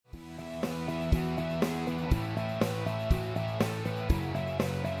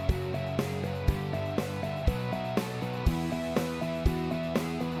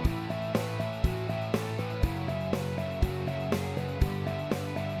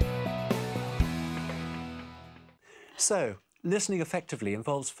So, listening effectively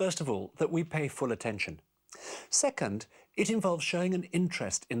involves, first of all, that we pay full attention. Second, it involves showing an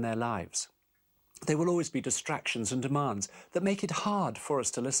interest in their lives. There will always be distractions and demands that make it hard for us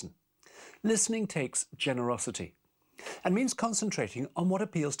to listen. Listening takes generosity and means concentrating on what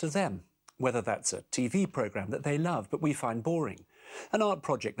appeals to them, whether that's a TV programme that they love but we find boring, an art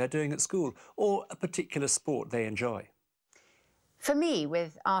project they're doing at school, or a particular sport they enjoy. For me,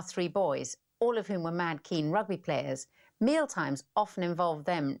 with our 3 boys, all of whom were mad keen rugby players, mealtimes often involved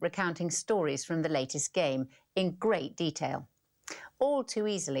them recounting stories from the latest game in great detail. All too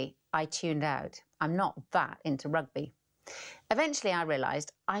easily, I tuned out. I'm not that into rugby. Eventually, I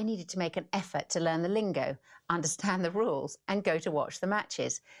realised I needed to make an effort to learn the lingo, understand the rules, and go to watch the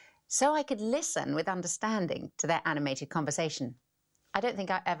matches, so I could listen with understanding to their animated conversation. I don't think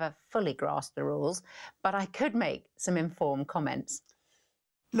I ever fully grasped the rules, but I could make some informed comments.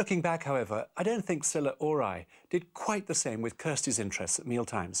 Looking back, however, I don't think Scylla or I did quite the same with Kirsty's interests at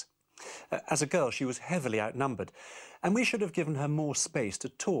mealtimes. As a girl, she was heavily outnumbered, and we should have given her more space to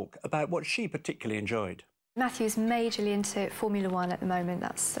talk about what she particularly enjoyed. Matthew's majorly into Formula One at the moment.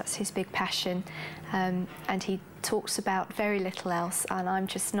 That's his big passion, and he talks about very little else, and I'm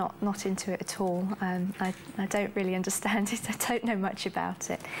just not into it at all. I don't really understand it. I don't know much about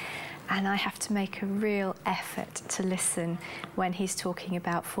it, and I have to make a real effort to listen when he's talking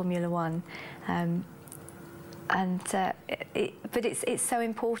about Formula One. But it's so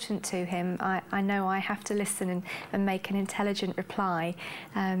important to him. I know I have to listen and make an intelligent reply,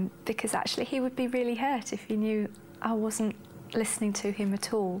 because actually he would be really hurt if he knew I wasn't listening to him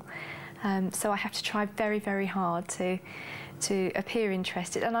at all. So I have to try very, very hard to appear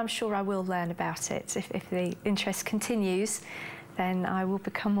interested, and I'm sure I will learn about it. If the interest continues, then I will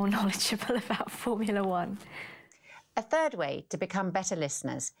become more knowledgeable about Formula One. A third way to become better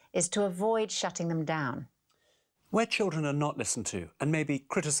listeners is to avoid shutting them down. Where children are not listened to and maybe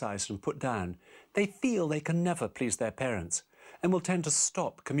criticised and put down, they feel they can never please their parents and will tend to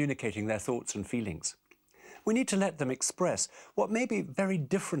stop communicating their thoughts and feelings. We need to let them express what may be very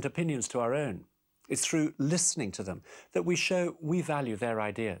different opinions to our own. It's through listening to them that we show we value their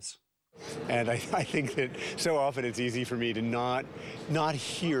ideas. And I think that so often it's easy for me to not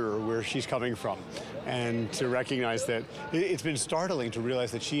hear where she's coming from, and to recognize that it's been startling to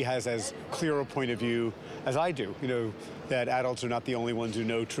realize that she has as clear a point of view as I do, that adults are not the only ones who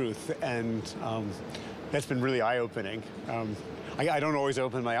know truth, and that's been really eye-opening. I don't always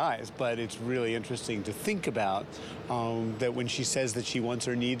open my eyes, but it's really interesting to think about that when she says that she wants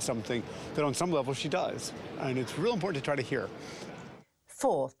or needs something, that on some level she does, and it's real important to try to hear.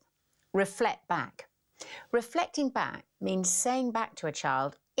 Fourth, reflect back. Reflecting back means saying back to a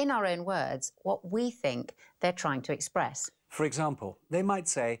child, in our own words, what we think they're trying to express. For example, they might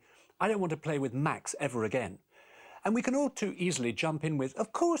say, "I don't want to play with Max ever again." And we can all too easily jump in with,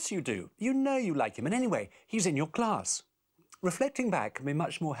 "Of course you do. You know you like him, and anyway, he's in your class." Reflecting back can be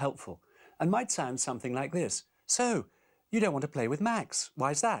much more helpful and might sound something like this. "So, you don't want to play with Max.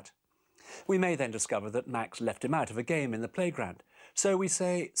 Why's that?" We may then discover that Max left him out of a game in the playground. So we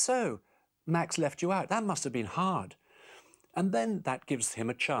say, "So, Max left you out. That must have been hard." And then that gives him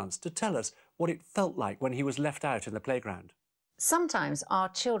a chance to tell us what it felt like when he was left out in the playground. Sometimes our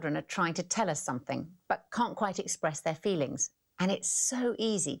children are trying to tell us something, but can't quite express their feelings. And it's so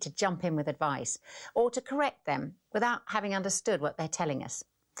easy to jump in with advice or to correct them without having understood what they're telling us.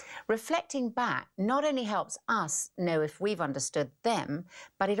 Reflecting back not only helps us know if we've understood them,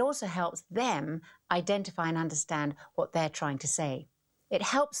 but it also helps them identify and understand what they're trying to say. It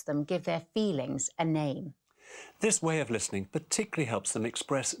helps them give their feelings a name. This way of listening particularly helps them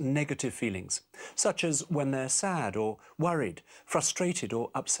express negative feelings, such as when they're sad or worried, frustrated or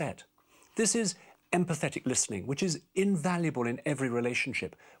upset. This is empathetic listening, which is invaluable in every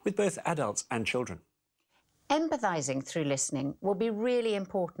relationship with both adults and children. Empathising through listening will be really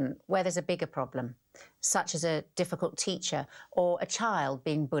important where there's a bigger problem, such as a difficult teacher or a child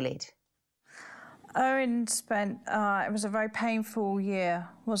being bullied. Owen spent, it was a very painful year,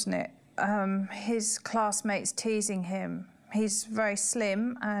 wasn't it? His classmates teasing him. He's very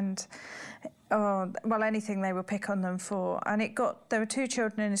slim and, well, anything they would pick on them for. And there were 2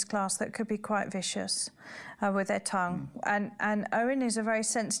 children in his class that could be quite vicious with their tongue. And Owen is a very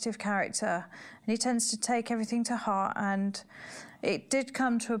sensitive character, and he tends to take everything to heart, and it did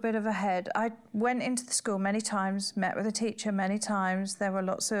come to a bit of a head. I went into the school many times, met with the teacher many times. There were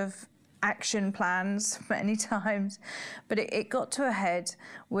lots of action plans many times, but it got to a head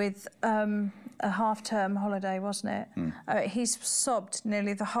with a half-term holiday, wasn't it? He's sobbed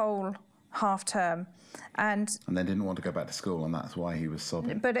nearly the whole half term. And then didn't want to go back to school, and that's why he was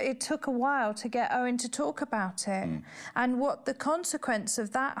sobbing. But it took a while to get Owen to talk about it. And what the consequence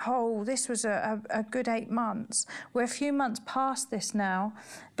of that whole, this was a good 8 months. We're a few months past this now,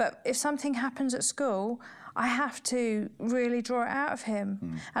 but if something happens at school, I have to really draw it out of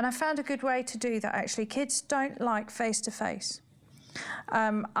him. And I found a good way to do that, actually. Kids don't like face-to-face.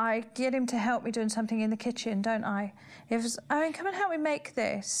 I get him to help me doing something in the kitchen, don't I? If it's, Owen, come and help me make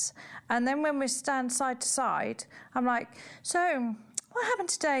this. And then when we stand side to side, I'm like, so what happened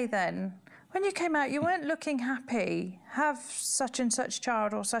today then? When you came out, you weren't looking happy. Have such and such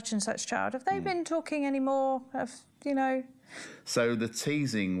child or such and such child. Have they been talking anymore? You know? So the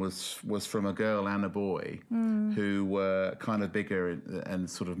teasing was from a girl and a boy who were kind of bigger and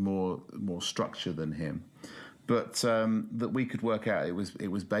sort of more structured than him. But that we could work out, it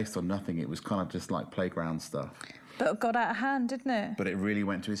was based on nothing. It was kind of just like playground stuff. But it got out of hand, didn't it? But it really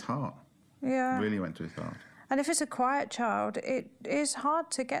went to his heart. Yeah. Really went to his heart. And if it's a quiet child, it is hard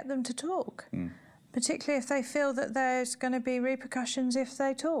to get them to talk, particularly if they feel that there's going to be repercussions if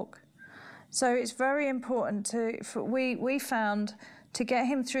they talk. So it's very important we found to get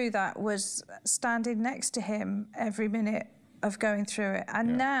him through that was standing next to him every minute of going through it.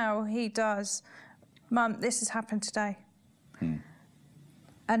 And now he does, Mum, this has happened today.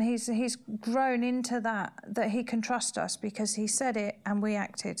 And he's grown into that he can trust us because he said it and we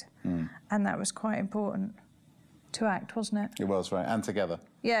acted. And that was quite important to act, wasn't it? It was, right, and together.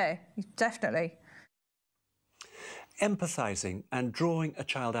 Yeah, definitely. Empathising and drawing a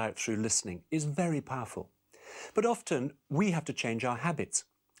child out through listening is very powerful. But often we have to change our habits.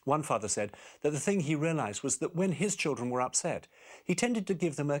 One father said that the thing he realised was that when his children were upset, he tended to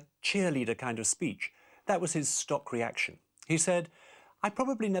give them a cheerleader kind of speech. That was his stock reaction. He said, I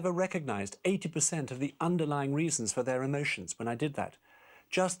probably never recognised 80% of the underlying reasons for their emotions when I did that.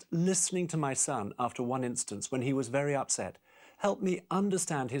 Just listening to my son after one instance when he was very upset helped me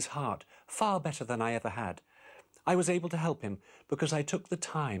understand his heart far better than I ever had. I was able to help him because I took the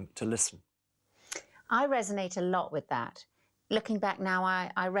time to listen. I resonate a lot with that. Looking back now,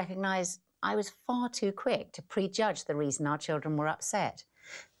 I recognise I was far too quick to prejudge the reason our children were upset.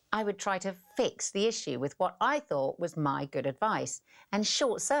 I would try to fix the issue with what I thought was my good advice and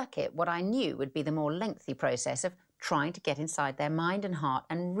short-circuit what I knew would be the more lengthy process of trying to get inside their mind and heart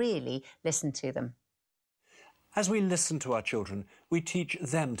and really listen to them. As we listen to our children, we teach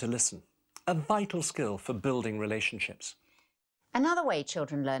them to listen, a vital skill for building relationships. Another way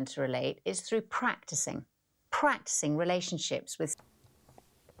children learn to relate is through practicing relationships with...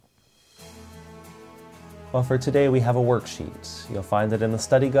 Well, for today we have a worksheet. You'll find it in the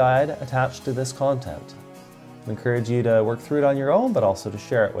study guide attached to this content. We encourage you to work through it on your own, but also to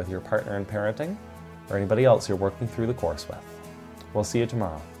share it with your partner in parenting or anybody else you're working through the course with. We'll see you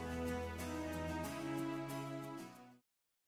tomorrow.